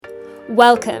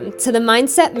Welcome to the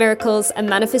Mindset, Miracles and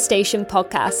Manifestation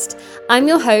podcast. I'm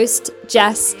your host,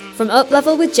 Jess from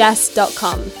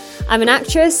uplevelwithjess.com. I'm an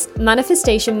actress,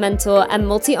 manifestation mentor, and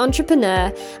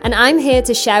multi-entrepreneur, and I'm here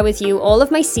to share with you all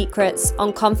of my secrets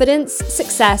on confidence,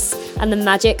 success, and the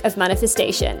magic of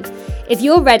manifestation. If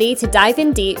you're ready to dive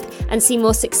in deep and see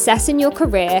more success in your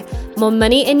career, more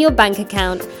money in your bank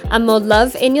account, and more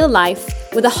love in your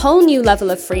life with a whole new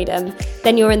level of freedom,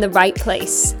 then you're in the right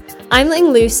place. I'm letting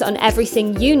loose on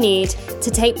everything you need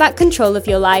to take back control of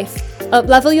your life,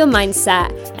 uplevel your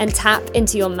mindset, and tap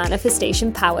into your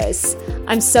manifestation powers.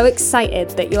 I'm so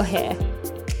excited that you're here.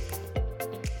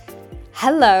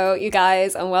 Hello, you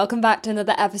guys, and welcome back to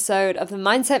another episode of the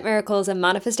Mindset, Miracles and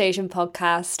Manifestation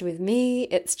podcast with me.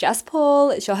 It's Jess Paul.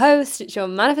 It's your host. It's your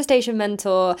manifestation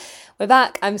mentor. We're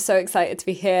back. I'm so excited to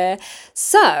be here.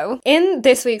 So, in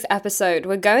this week's episode,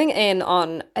 we're going in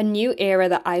on a new era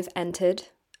that I've entered.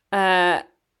 I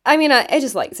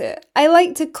just liked it. I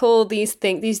like to call these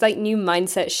like new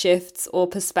mindset shifts or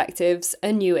perspectives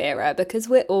a new era because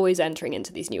we're always entering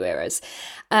into these new eras.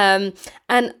 And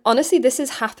honestly, this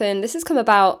has come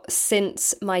about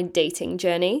since my dating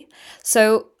journey.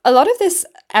 So a lot of this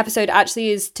episode actually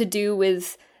is to do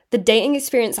with the dating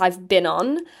experience I've been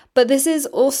on, but this is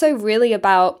also really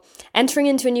about entering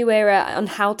into a new era on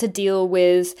how to deal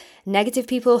with negative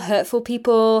people, hurtful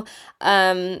people,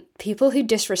 people who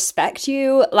disrespect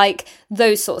you, like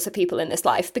those sorts of people in this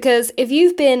life. Because if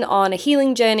you've been on a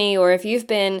healing journey or if you've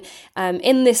been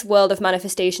in this world of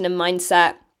manifestation and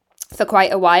mindset for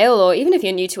quite a while, or even if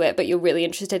you're new to it, but you're really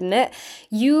interested in it,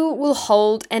 you will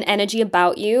hold an energy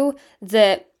about you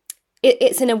that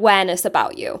it's an awareness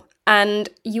about you. And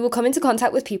you will come into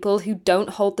contact with people who don't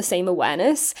hold the same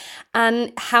awareness,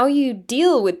 and how you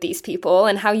deal with these people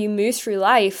and how you move through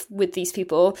life with these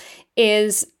people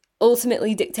is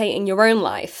ultimately dictating your own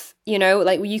life. You know,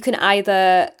 like you can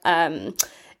either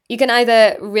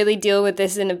really deal with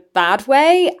this in a bad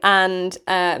way and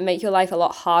make your life a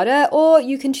lot harder, or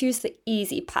you can choose the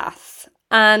easy path.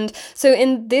 And so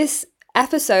in this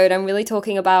episode, I'm really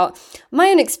talking about my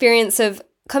own experience of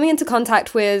coming into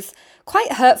contact with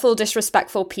quite hurtful,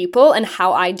 disrespectful people and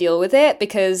how I deal with it,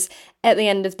 because at the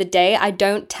end of the day, I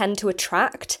don't tend to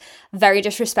attract very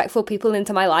disrespectful people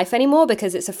into my life anymore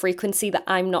because it's a frequency that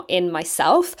I'm not in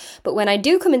myself. But when I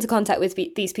do come into contact with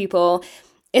these people,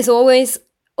 it's always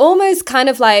almost kind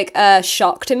of like a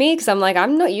shock to me because I'm like,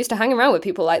 I'm not used to hanging around with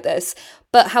people like this.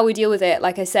 But how we deal with it,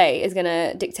 like I say, is going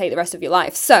to dictate the rest of your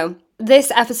life. So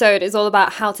this episode is all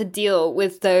about how to deal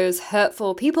with those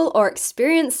hurtful people or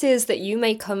experiences that you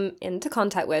may come into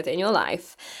contact with in your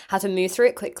life, how to move through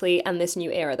it quickly, and this new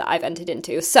era that I've entered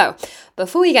into. So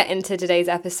before we get into today's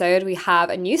episode, we have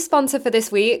a new sponsor for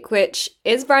this week, which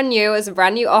is brand new. It's a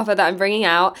brand new offer that I'm bringing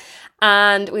out.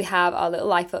 And we have our little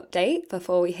life update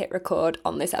before we hit record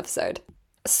on this episode.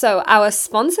 So our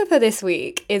sponsor for this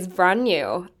week is brand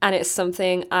new, and it's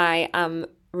something I am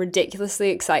ridiculously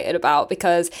excited about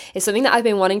because it's something that I've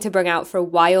been wanting to bring out for a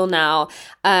while now.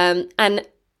 And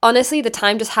honestly, the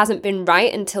time just hasn't been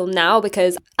right until now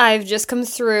because I've just come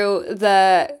through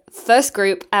the first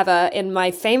group ever in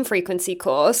my Fame Frequency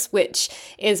course, which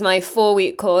is my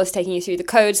 4-week course taking you through the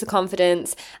codes, the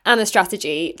confidence, and the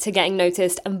strategy to getting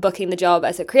noticed and booking the job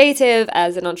as a creative,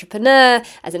 as an entrepreneur,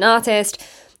 as an artist.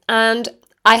 And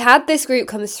I had this group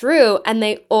come through and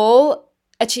they all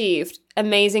achieved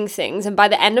amazing things. And by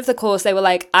the end of the course, they were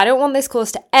like, I don't want this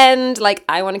course to end. Like,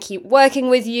 I want to keep working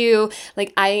with you.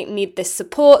 Like, I need this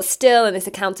support still and this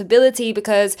accountability,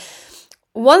 because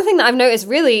one thing that I've noticed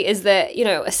really is that, you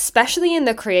know, especially in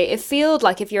the creative field,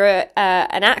 like if you're an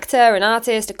actor, an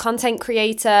artist, a content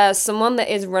creator, someone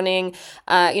that is running,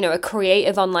 a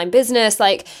creative online business,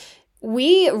 like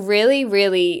we really,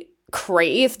 really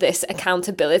crave this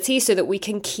accountability so that we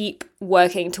can keep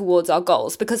working towards our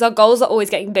goals, because our goals are always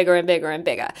getting bigger and bigger and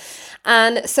bigger.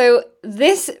 And so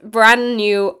this brand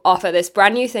new offer, this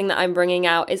brand new thing that I'm bringing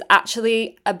out is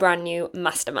actually a brand new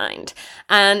mastermind.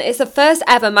 And it's the first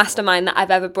ever mastermind that I've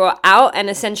ever brought out. And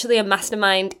essentially a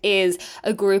mastermind is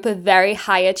a group of very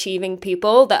high achieving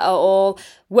people that are all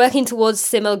working towards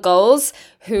similar goals,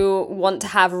 who want to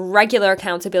have regular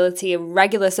accountability and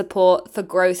regular support for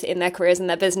growth in their careers and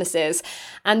their businesses.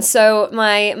 And so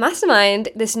my mastermind,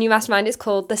 this new mastermind, is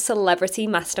called the Celebrity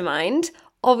Mastermind,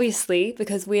 obviously,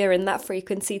 because we are in that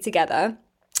frequency together.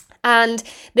 And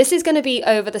this is going to be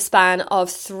over the span of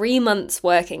 3 months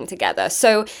working together.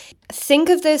 So think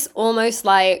of this almost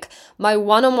like my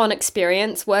one-on-one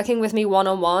experience working with me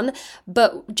one-on-one,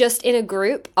 but just in a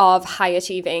group of high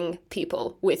achieving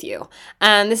people with you.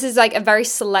 And this is like a very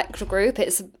select group.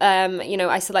 It's,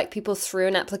 I select people through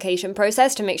an application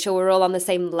process to make sure we're all on the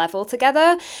same level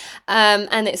together.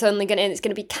 And it's going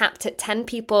to be capped at 10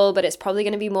 people, but it's probably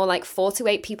going to be more like 4 to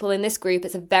 8 people in this group.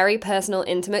 It's a very personal,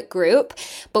 intimate group,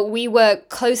 but we work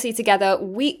closely together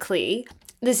weekly.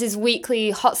 This is weekly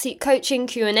hot seat coaching,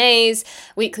 Q&As,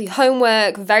 weekly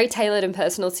homework, very tailored and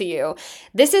personal to you.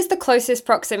 This is the closest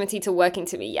proximity to working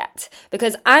to me yet,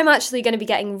 because I'm actually going to be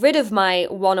getting rid of my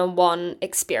one-on-one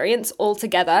experience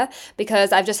altogether,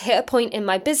 because I've just hit a point in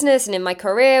my business and in my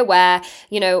career where,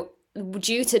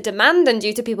 due to demand and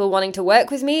due to people wanting to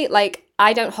work with me,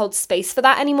 I don't hold space for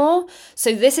that anymore.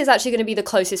 So this is actually going to be the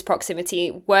closest proximity,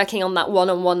 working on that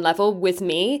one-on-one level with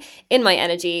me in my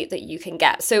energy that you can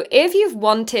get. So if you've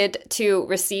wanted to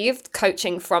receive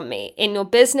coaching from me in your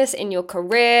business, in your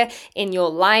career, in your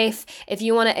life, if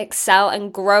you want to excel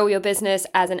and grow your business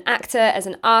as an actor, as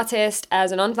an artist,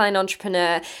 as an online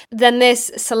entrepreneur, then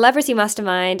this Celebrity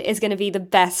Mastermind is going to be the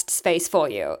best space for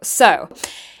you. So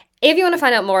if you want to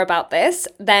find out more about this,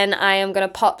 then I am going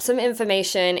to pop some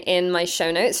information in my show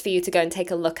notes for you to go and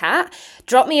take a look at.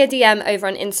 Drop me a DM over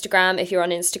on Instagram if you're on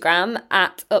Instagram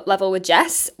at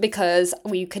UpLevelWithJess, because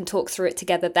we can talk through it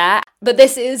together there. But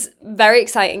this is very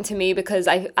exciting to me because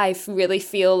I really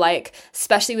feel like,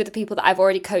 especially with the people that I've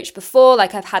already coached before,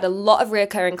 I've had a lot of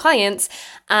reoccurring clients,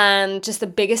 and just the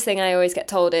biggest thing I always get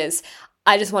told is,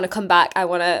 I just want to come back. I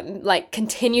want to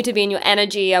continue to be in your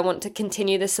energy. I want to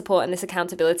continue this support and this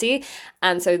accountability.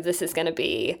 And so this is going to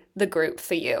be the group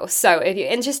for you. So if you're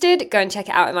interested, go and check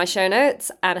it out in my show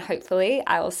notes, and hopefully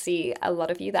I will see a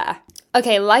lot of you there.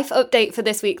 Okay, life update for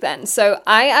this week then. So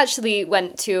I actually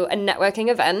went to a networking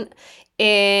event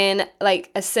in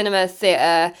a cinema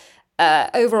theatre,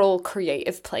 overall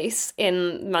creative place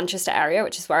in Manchester area,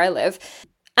 which is where I live.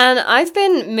 And I've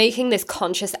been making this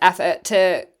conscious effort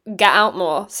to get out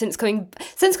more since coming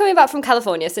back from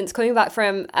California, since coming back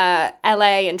from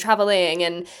LA and traveling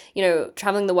and,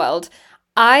 traveling the world.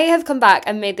 I have come back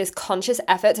and made this conscious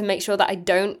effort to make sure that I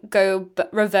don't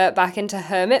revert back into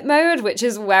hermit mode, which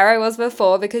is where I was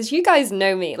before, because you guys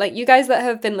know me. You guys that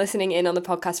have been listening in on the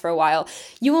podcast for a while,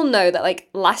 you will know that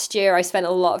last year I spent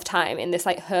a lot of time in this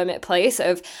hermit place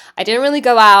of, I didn't really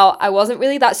go out. I wasn't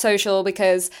really that social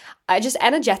because I just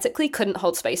energetically couldn't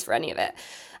hold space for any of it.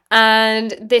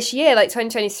 And this year,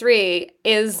 2023,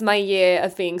 is my year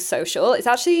of being social. It's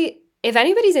actually, if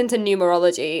anybody's into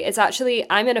numerology, it's actually,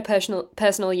 I'm in a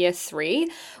personal year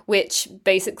 3, which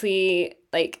basically,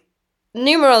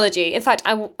 numerology. In fact,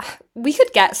 we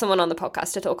could get someone on the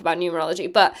podcast to talk about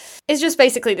numerology, but it's just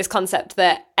basically this concept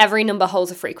that every number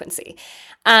holds a frequency.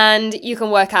 And you can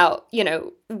work out,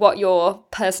 what your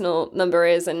personal number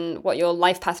is and what your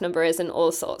life path number is and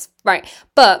all sorts, right?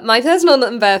 But my personal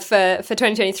number for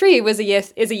 2023 is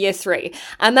a year 3.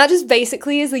 And that just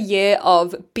basically is a year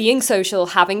of being social,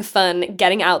 having fun,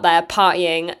 getting out there,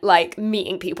 partying,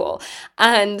 meeting people.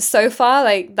 And so far,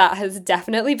 that has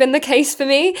definitely been the case for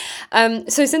me.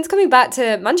 So since coming back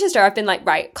to Manchester, I've been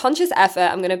right, conscious effort.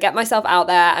 I'm going to get myself out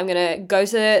there. I'm going to go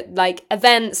to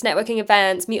events, networking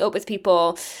events, meet up with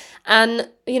people. And,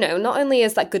 not only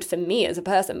is that good for me as a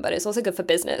person, but it's also good for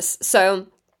business. So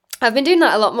I've been doing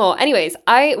that a lot more. Anyways,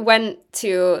 I went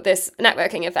to this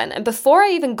networking event, and before I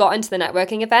even got into the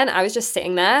networking event, I was just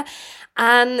sitting there,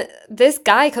 and this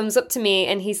guy comes up to me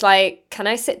and he's like, "Can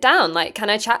I sit down? Can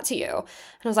I chat to you?"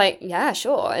 And I was like, "Yeah,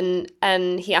 sure."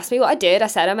 And he asked me what I did. I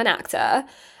said, "I'm an actor."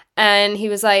 And he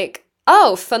was like,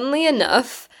 "Oh, funnily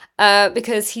enough,"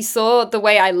 because he saw the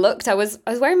way I looked. I was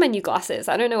wearing my new glasses.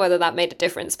 I don't know whether that made a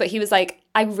difference, but he was like,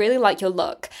 "I really like your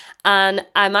look, and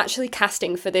I'm actually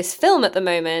casting for this film at the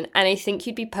moment, and I think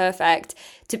you'd be perfect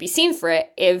to be seen for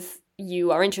it if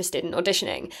you are interested in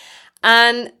auditioning."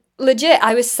 And legit,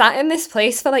 I was sat in this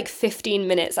place for 15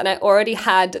 minutes, and I already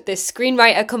had this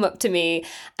screenwriter come up to me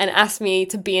and ask me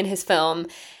to be in his film.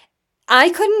 I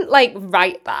couldn't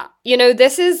write that.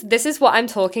 This is what I'm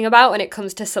talking about when it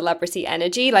comes to celebrity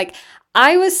energy.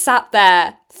 I was sat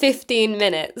there 15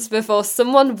 minutes before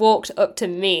someone walked up to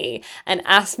me and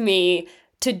asked me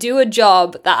to do a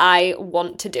job that I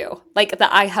want to do, that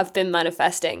I have been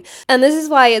manifesting. And this is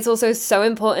why it's also so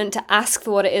important to ask for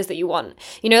what it is that you want.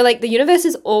 The universe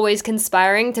is always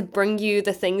conspiring to bring you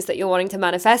the things that you're wanting to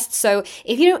manifest. So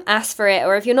if you don't ask for it,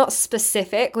 or if you're not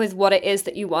specific with what it is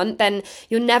that you want, then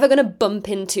you're never going to bump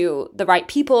into the right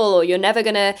people, or you're never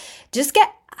going to just get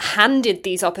handed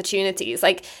these opportunities.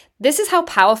 This is how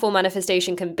powerful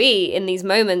manifestation can be in these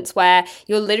moments where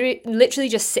you're literally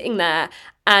just sitting there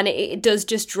and it does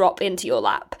just drop into your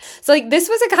lap. So like this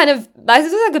was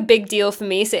like a big deal for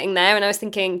me sitting there, and I was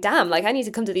thinking, damn, like I need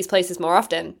to come to these places more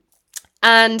often.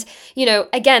 And, you know,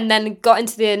 again, then got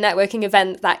into the networking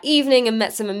event that evening and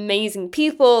met some amazing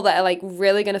people that are like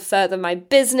really going to further my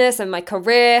business and my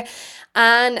career.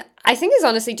 And I think it's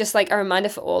honestly just like a reminder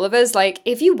for all of us, like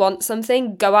if you want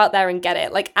something, go out there and get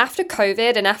it. Like after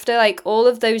COVID and after like all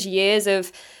of those years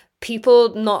of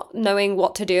people not knowing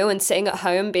what to do and sitting at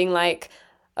home being like,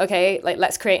 okay, like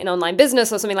let's create an online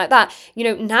business or something like that. You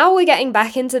know, now we're getting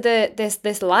back into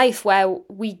this life where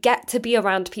we get to be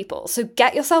around people. So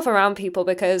get yourself around people,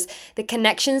 because the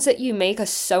connections that you make are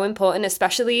so important,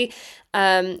 especially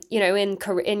you know,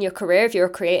 in your career if you're a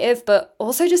creative, but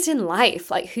also just in life,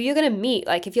 like who you're going to meet.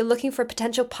 Like if you're looking for a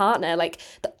potential partner, like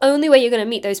the only way you're going to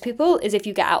meet those people is if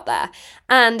you get out there.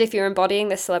 And if you're embodying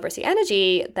this celebrity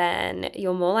energy, then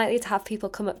you're more likely to have people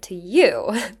come up to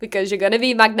you because you're going to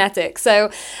be magnetic.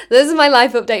 So this is my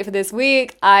life update for this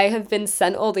week. I have been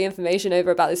sent all the information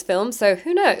over about this film, so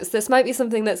who knows? This might be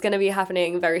something that's going to be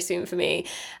happening very soon for me.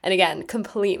 And again,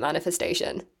 complete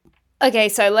manifestation. Okay,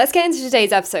 so let's get into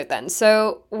today's episode then.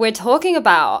 So we're talking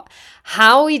about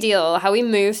how we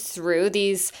move through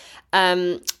these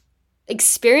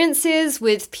experiences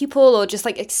with people, or just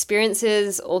like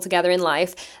experiences altogether in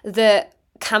life that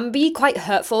can be quite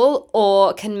hurtful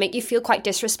or can make you feel quite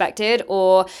disrespected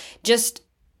or just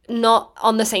not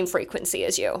on the same frequency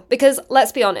as you. Because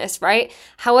let's be honest, right?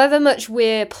 However much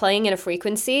we're playing in a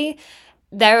frequency,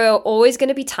 there are always going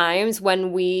to be times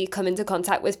when we come into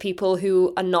contact with people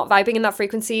who are not vibing in that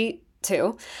frequency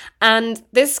too. And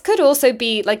this could also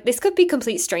be like, this could be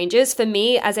complete strangers. For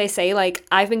me, as I say, like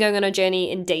I've been going on a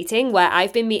journey in dating where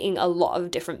I've been meeting a lot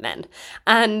of different men,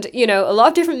 and you know, a lot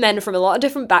of different men from a lot of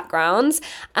different backgrounds.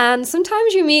 And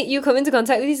sometimes you come into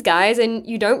contact with these guys and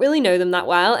you don't really know them that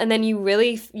well, and then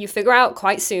you figure out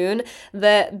quite soon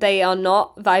that they are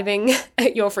not vibing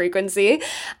at your frequency.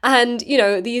 And you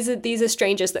know, these are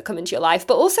strangers that come into your life.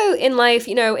 But also in life,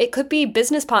 you know, it could be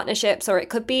business partnerships, or it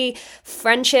could be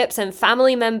friendships and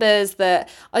family members that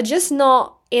are just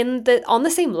not on the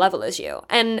same level as you.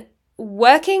 And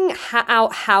working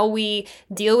out how we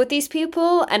deal with these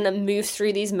people and move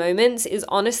through these moments is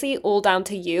honestly all down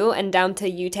to you, and down to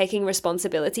you taking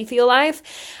responsibility for your life.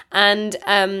 And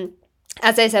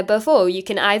as I said before, you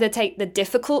can either take the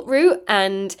difficult route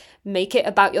and make it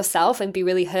about yourself and be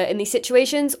really hurt in these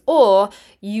situations, or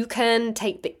you can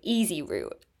take the easy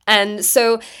route. And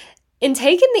so in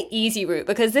taking the easy route,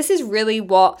 because this is really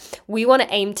what we want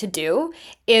to aim to do,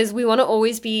 is we want to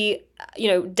always be, you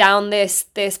know, down this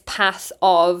path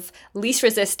of least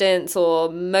resistance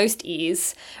or most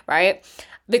ease, right?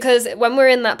 Because when we're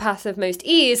in that path of most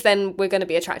ease, then we're going to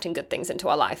be attracting good things into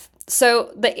our life.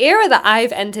 So the era that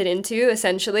I've entered into,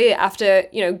 essentially, after,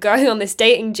 you know, going on this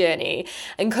dating journey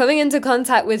and coming into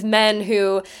contact with men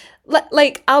who,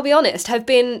 like, I'll be honest, have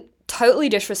been totally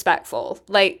disrespectful,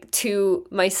 like, to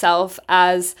myself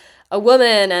as a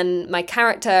woman and my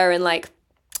character, and like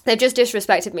they've just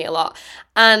disrespected me a lot.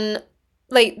 And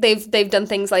like they've done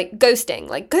things like ghosting.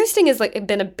 Like ghosting has like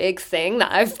been a big thing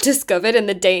that I've discovered in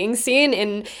the dating scene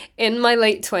in my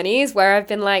late 20s, where I've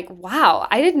been like, wow,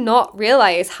 I did not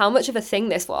realize how much of a thing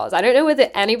this was. I don't know whether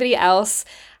anybody else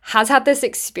has had this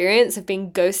experience of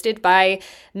being ghosted by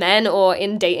men or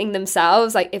in dating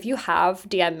themselves. Like if you have,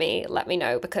 DM me, let me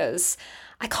know, because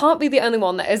I can't be the only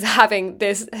one that is having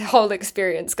this whole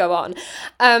experience go on.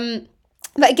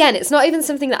 But again, it's not even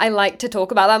something that I like to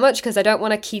talk about that much, because I don't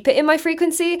want to keep it in my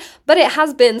frequency, but it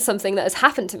has been something that has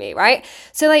happened to me, right?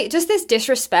 So like just this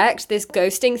disrespect, this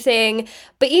ghosting thing,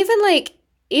 but even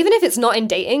if it's not in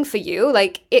dating for you,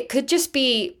 like it could just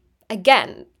be,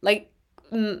 again, like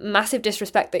massive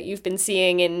disrespect that you've been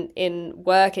seeing in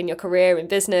work, in your career, in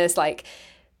business, like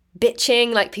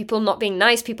bitching, like people not being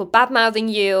nice, people bad-mouthing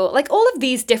you, like all of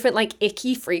these different like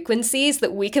icky frequencies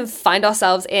that we can find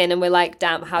ourselves in, and we're like,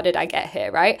 damn, how did I get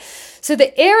here, right? So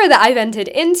the era that I've entered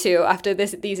into after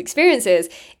these experiences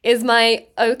is my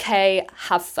okay,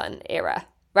 have fun era,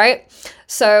 right?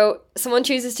 So someone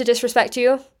chooses to disrespect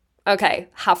you, okay,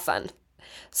 have fun.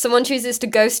 Someone chooses to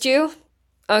ghost you,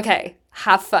 okay,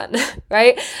 have fun,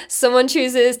 right? Someone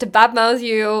chooses to badmouth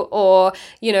you or,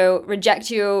 you know,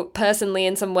 reject you personally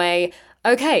in some way,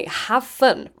 okay, have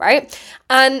fun, right?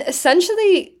 And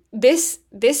essentially this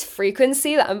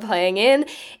frequency that I'm playing in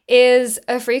is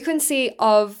a frequency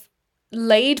of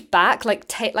laid back, like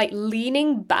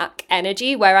leaning back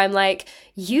energy, where I'm like,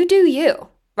 you do you,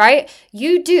 right?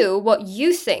 You do what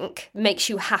you think makes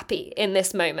you happy in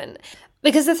this moment.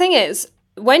 Because the thing is,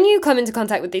 when you come into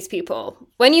contact with these people,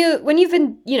 when you've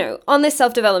been, on this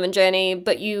self-development journey,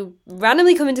 but you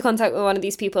randomly come into contact with one of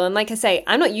these people, and like I say,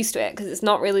 I'm not used to it because it's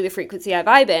not really the frequency I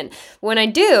vibe in. When I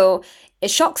do,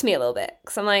 it shocks me a little bit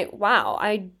because I'm like, wow,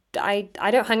 I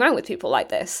don't hang around with people like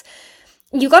this.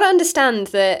 You got to understand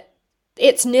that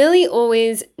it's nearly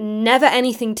always never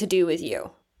anything to do with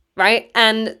you. Right?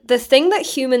 And the thing that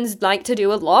humans like to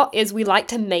do a lot is we like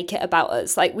to make it about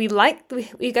us. Like we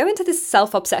go into this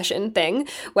self-obsession thing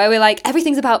where we're like,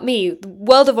 everything's about me. The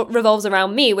world revolves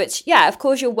around me, which, yeah, of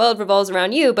course your world revolves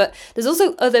around you, but there's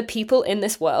also other people in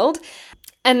this world.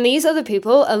 And these other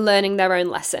people are learning their own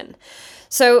lesson.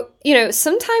 So,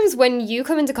 sometimes when you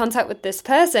come into contact with this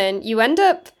person, you end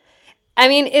up,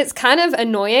 it's kind of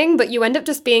annoying, but you end up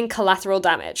just being collateral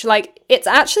damage. Like, it's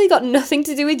actually got nothing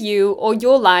to do with you or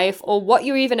your life or what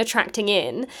you're even attracting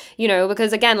in,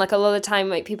 because again, like a lot of the time,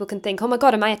 like people can think, oh my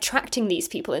God, am I attracting these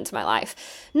people into my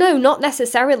life? No, not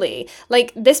necessarily.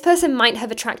 Like, this person might have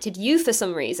attracted you for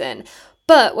some reason,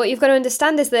 but what you've got to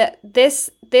understand is that this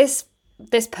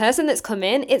person that's come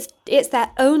in, it's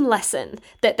their own lesson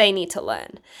that they need to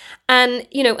learn. And,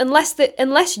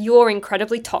 unless you're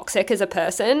incredibly toxic as a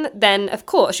person, then of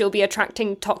course you'll be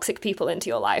attracting toxic people into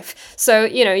your life. So,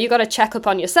 you got to check up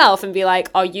on yourself and be like,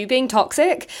 are you being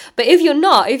toxic? But if you're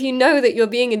not, if you know that you're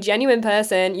being a genuine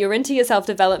person, you're into your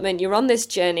self-development, you're on this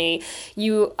journey,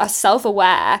 you are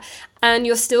self-aware, and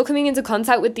you're still coming into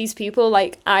contact with these people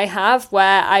like I have,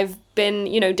 where I've been,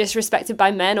 disrespected by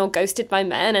men or ghosted by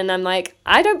men, and I'm like,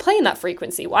 I don't play in that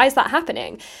frequency. Why is that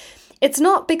happening? It's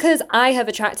not because I have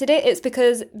attracted it, it's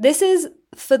because this is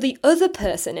for the other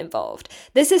person involved.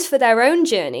 This is for their own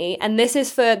journey, and this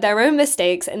is for their own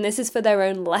mistakes, and this is for their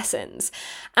own lessons.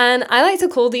 And I like to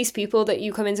call these people that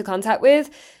you come into contact with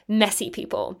messy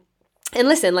people. And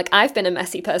listen, like I've been a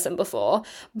messy person before,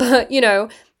 but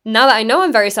now that I know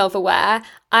I'm very self-aware,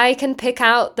 I can pick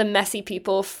out the messy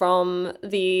people from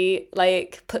the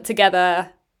put together,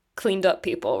 cleaned up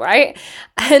people, right?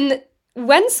 And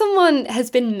when someone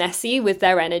has been messy with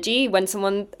their energy, when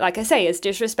someone, like I say, has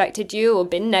disrespected you or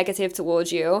been negative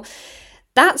towards you,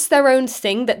 that's their own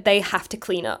thing that they have to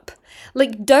clean up.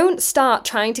 Like, don't start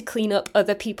trying to clean up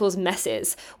other people's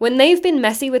messes. When they've been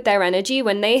messy with their energy,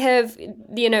 when they have,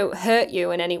 hurt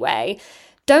you in any way,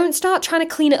 don't start trying to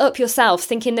clean it up yourself,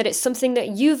 thinking that it's something that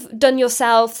you've done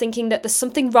yourself, thinking that there's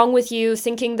something wrong with you,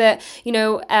 thinking that,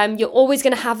 you're always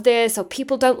going to have this or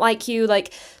people don't like you.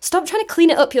 Like, stop trying to clean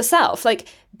it up yourself. Like,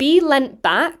 be lent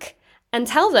back and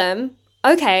tell them,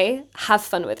 okay, have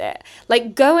fun with it.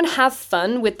 Like, go and have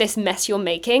fun with this mess you're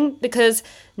making, because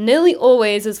nearly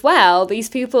always as well, these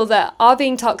people that are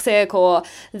being toxic or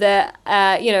that,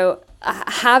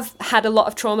 have had a lot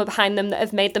of trauma behind them that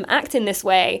have made them act in this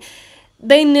way,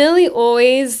 they nearly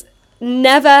always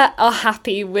never are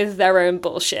happy with their own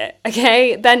bullshit,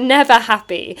 okay? They're never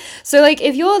happy. So, like,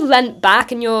 if you're lent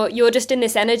back and you're just in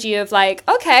this energy of like,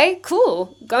 okay,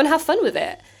 cool, go and have fun with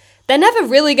it, they're never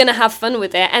really going to have fun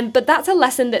with it. But that's a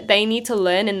lesson that they need to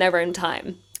learn in their own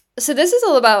time. So this is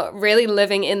all about really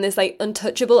living in this, like,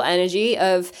 untouchable energy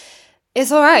of,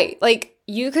 it's all right. Like,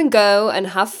 you can go and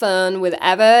have fun with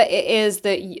however it is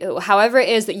that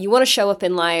you want to show up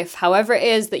in life, however it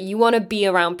is that you want to be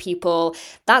around people.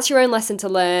 That's your own lesson to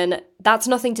learn. That's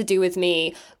nothing to do with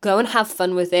me. Go and have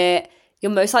fun with it.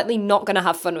 You're most likely not going to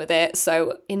have fun with it,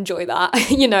 so enjoy that,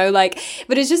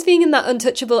 but it's just being in that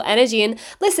untouchable energy. And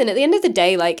listen, at the end of the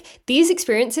day, like, these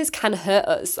experiences can hurt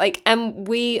us, and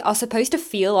we are supposed to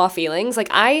feel our feelings. Like,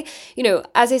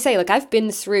 as I say, like, I've been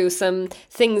through some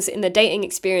things in the dating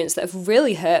experience that have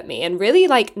really hurt me and really,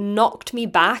 like, knocked me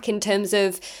back in terms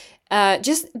of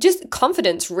just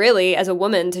confidence, really, as a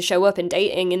woman to show up in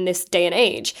dating in this day and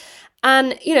age.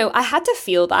 And, I had to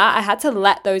feel that. I had to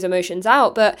let those emotions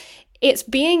out, but it's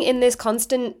being in this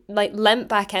constant, like, lent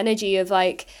back energy of,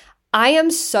 like, I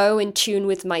am so in tune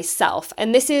with myself.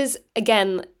 And this is,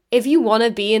 again, if you want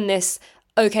to be in this,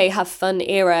 okay, have fun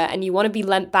era, and you want to be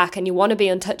lent back and you want to be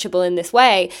untouchable in this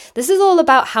way, this is all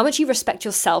about how much you respect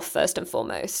yourself first and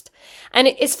foremost. And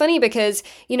it's funny because,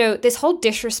 this whole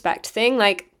disrespect thing,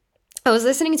 like, I was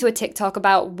listening to a TikTok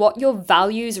about what your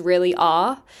values really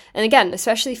are. And again,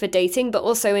 especially for dating, but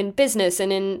also in business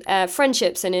and in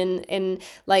friendships and in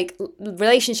like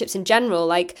relationships in general.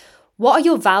 Like, what are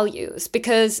your values?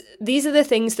 Because these are the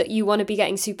things that you want to be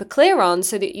getting super clear on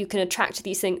so that you can attract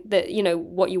these things that,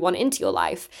 what you want into your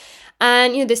life.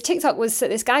 And, this TikTok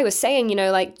this guy was saying,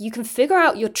 like, you can figure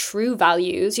out your true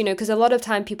values, because a lot of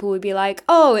time people would be like,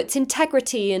 oh, it's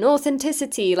integrity and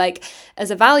authenticity, like,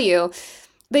 as a value.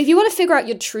 But if you want to figure out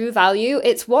your true value,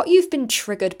 it's what you've been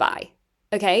triggered by.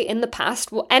 okay, in the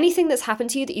past, well, anything that's happened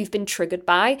to you that you've been triggered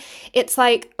by, it's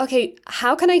like, okay,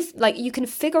 how can I, like, you can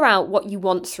figure out what you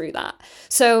want through that.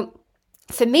 So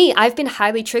for me, I've been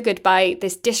highly triggered by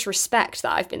this disrespect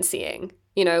that I've been seeing,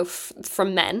 you know,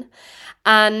 from men.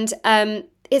 And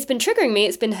it's been triggering me,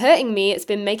 it's been hurting me, it's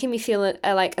been making me feel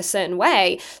like a certain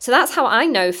way. So that's how I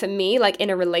know, for me, like in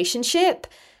a relationship,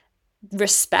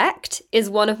 respect is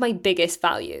one of my biggest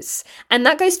values. And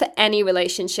that goes for any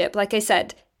relationship. Like I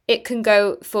said, it can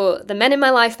go for the men in my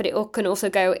life, but it can also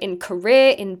go in career,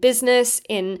 in business,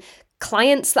 in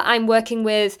clients that I'm working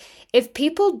with. If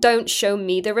people don't show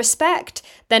me the respect,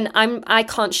 then I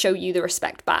can't show you the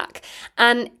respect back.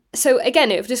 And so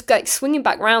again, it just like swinging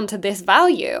back around to this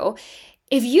value.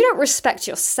 If you don't respect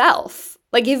yourself,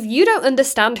 like if you don't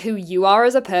understand who you are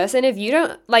as a person, if you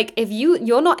don't, like if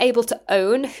you're not able to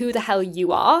own who the hell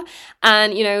you are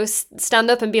and, you know,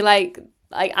 stand up and be like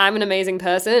I'm an amazing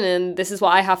person and this is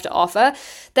what I have to offer,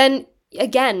 then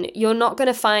again, you're not going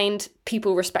to find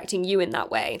people respecting you in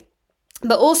that way.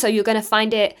 But also you're going to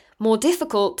find it more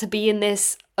difficult to be in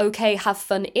this okay, have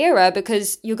fun era,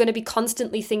 because you're going to be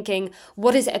constantly thinking,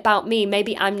 what is it about me?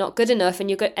 Maybe I'm not good enough.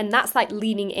 And that's like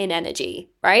leaning in energy,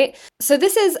 right? So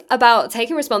this is about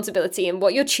taking responsibility and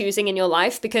what you're choosing in your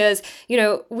life, because, you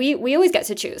know, we always get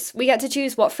to choose. We get to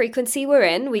choose what frequency we're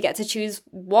in. We get to choose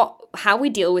how we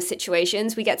deal with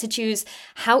situations. We get to choose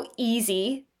how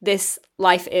easy this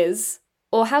life is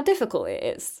or how difficult it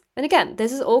is. And again,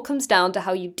 all comes down to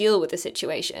how you deal with the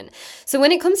situation. So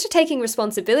when it comes to taking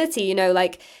responsibility, you know,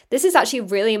 like this is actually a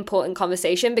really important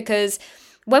conversation, because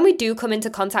when we do come into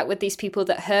contact with these people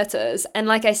that hurt us, and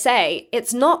like I say,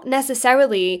 it's not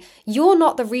necessarily, you're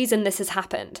not the reason this has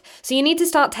happened. So you need to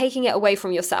start taking it away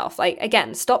from yourself. Like,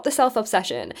 again, stop the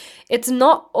self-obsession. It's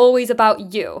not always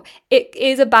about you. It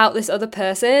is about this other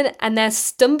person, and they're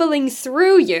stumbling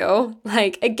through you.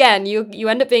 Like, again, you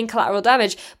end up being collateral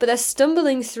damage, but they're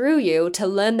stumbling through you to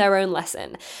learn their own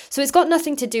lesson. So it's got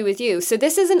nothing to do with you. So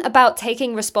this isn't about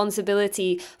taking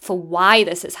responsibility for why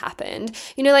this has happened.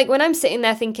 You know, like when I'm sitting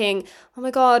there thinking, oh my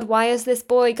God, why has this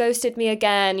boy ghosted me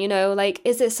again? You know, like,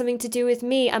 is it something to do with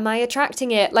me? Am I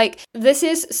attracting it? Like, this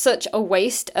is such a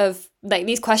waste of, like,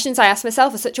 these questions I ask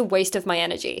myself are such a waste of my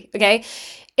energy, okay?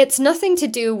 It's nothing to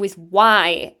do with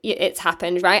why it's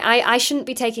happened, right? I shouldn't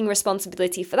be taking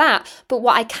responsibility for that. But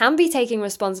what I can be taking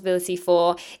responsibility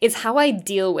for is how I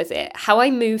deal with it, how I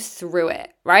move through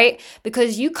it, right?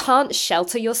 Because you can't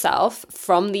shelter yourself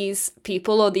from these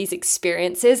people or these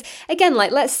experiences. Again,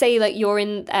 like let's say like you're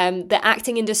in the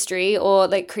acting industry or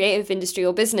like creative industry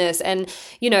or business, and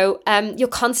you know you're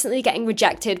constantly getting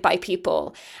rejected by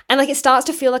people, and like it starts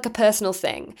to feel like a personal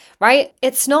thing, right?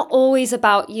 It's not always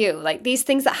about you. Like these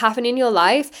things that happen in your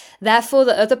life, therefore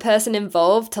the other person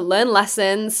involved to learn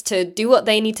lessons, to do what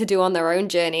they need to do on their own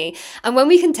journey. And when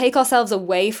we can take ourselves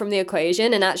away from the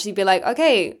equation and actually be like,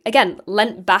 okay, again,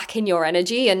 lent back in your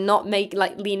energy and not make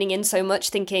like leaning in so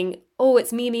much thinking, oh,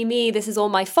 it's me, this is all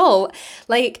my fault,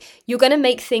 like you're going to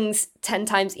make things 10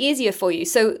 times easier for you.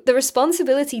 So the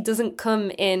responsibility doesn't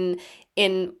come in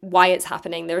why it's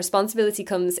happening. The responsibility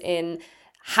comes in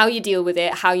how you deal with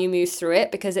it, how you move through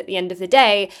it, because at the end of the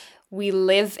day, we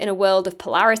live in a world of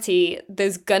polarity.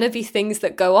 There's going to be things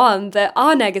that go on that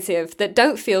are negative, that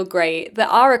don't feel great, that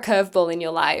are a curveball in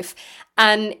your life.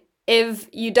 And if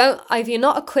you're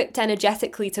not equipped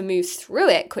energetically to move through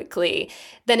it quickly,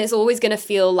 then it's always going to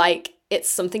feel like it's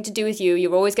something to do with you.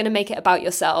 You're always going to make it about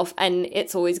yourself, and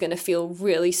it's always going to feel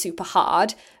really super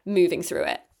hard moving through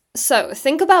it. So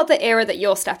think about the era that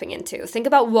you're stepping into. Think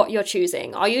about what you're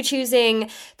choosing. Are you choosing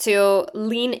to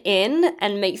lean in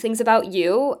and make things about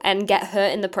you and get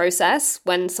hurt in the process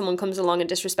when someone comes along and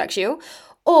disrespects you?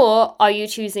 Or are you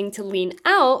choosing to lean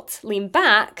out, lean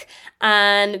back,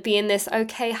 and be in this,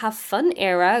 okay, have fun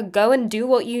era, go and do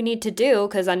what you need to do,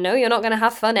 because I know you're not going to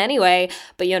have fun anyway,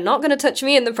 but you're not going to touch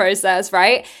me in the process,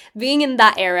 right? Being in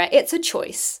that era, it's a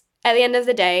choice. At the end of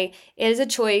the day, it is a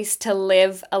choice to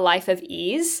live a life of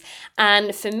ease.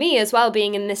 And for me as well,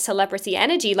 being in this celebrity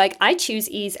energy, like I choose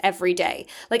ease every day.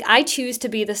 Like I choose to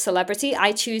be the celebrity.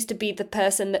 I choose to be the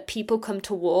person that people come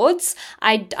towards.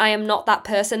 I am not that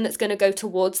person that's going to go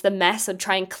towards the mess or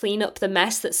try and clean up the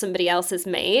mess that somebody else has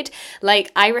made.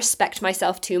 Like I respect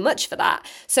myself too much for that.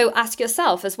 So ask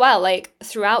yourself as well, like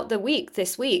throughout the week,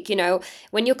 this week, you know,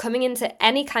 when you're coming into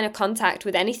any kind of contact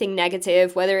with anything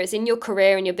negative, whether it's in your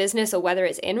career, in your business, business or whether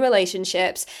it's in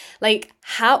relationships, like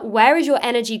where is your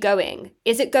energy going?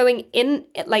 Is it going in,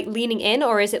 like leaning in,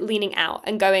 or is it leaning out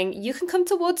and going, you can come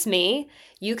towards me,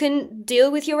 you can deal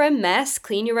with your own mess,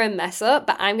 clean your own mess up,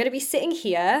 but I'm going to be sitting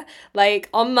here like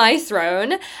on my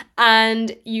throne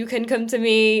and you can come to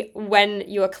me when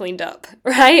you're cleaned up,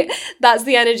 right? That's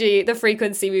the energy, the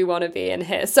frequency we want to be in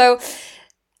here. So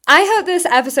I hope this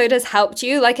episode has helped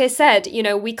you. Like I said,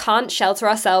 we can't shelter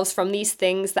ourselves from these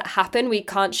things that happen. We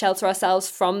can't shelter ourselves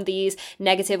from these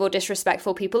negative or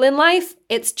disrespectful people in life.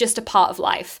 It's just a part of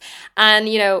life. And,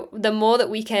 the more that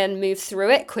we can move through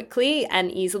it quickly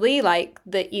and easily, like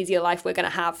the easier life we're going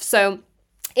to have. So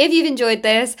if you've enjoyed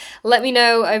this, let me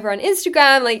know over on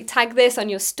Instagram, like tag this on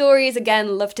your stories.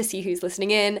 Again, love to see who's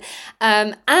listening in.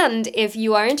 And if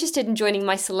you are interested in joining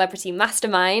my celebrity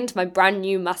mastermind, my brand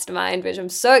new mastermind, which I'm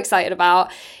so excited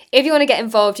about, if you want to get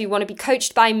involved, you want to be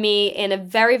coached by me in a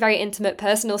very, very intimate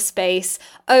personal space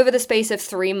over the space of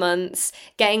 3 months,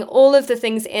 getting all of the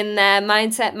things in there,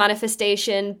 mindset,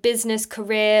 manifestation, business,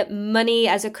 career, money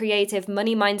as a creative,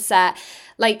 money mindset,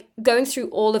 like going through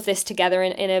all of this together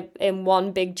in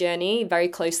one big journey very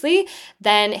closely,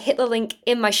 then hit the link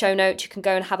in my show notes. You can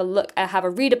go and have a look, have a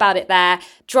read about it there.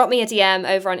 Drop me a DM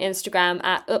over on Instagram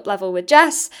at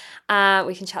UpLevelWithJess.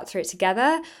 We can chat through it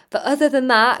together. But other than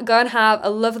that, go and have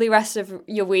a lovely rest of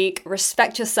your week.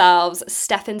 Respect yourselves.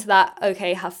 Step into that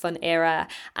okay, have fun era.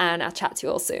 And I'll chat to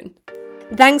you all soon.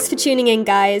 Thanks for tuning in,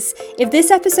 guys. If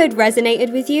this episode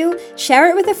resonated with you, share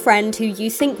it with a friend who you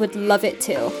think would love it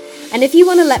too. And if you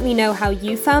want to let me know how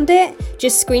you found it,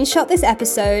 just screenshot this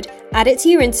episode, add it to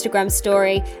your Instagram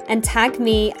story, and tag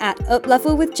me at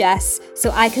UpLevelWithJess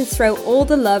so I can throw all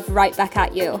the love right back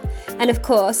at you. And of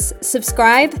course,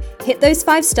 subscribe, hit those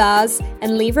 5 stars,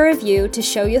 and leave a review to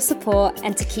show your support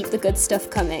and to keep the good stuff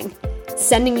coming.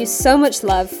 Sending you so much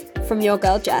love from your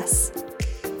girl, Jess.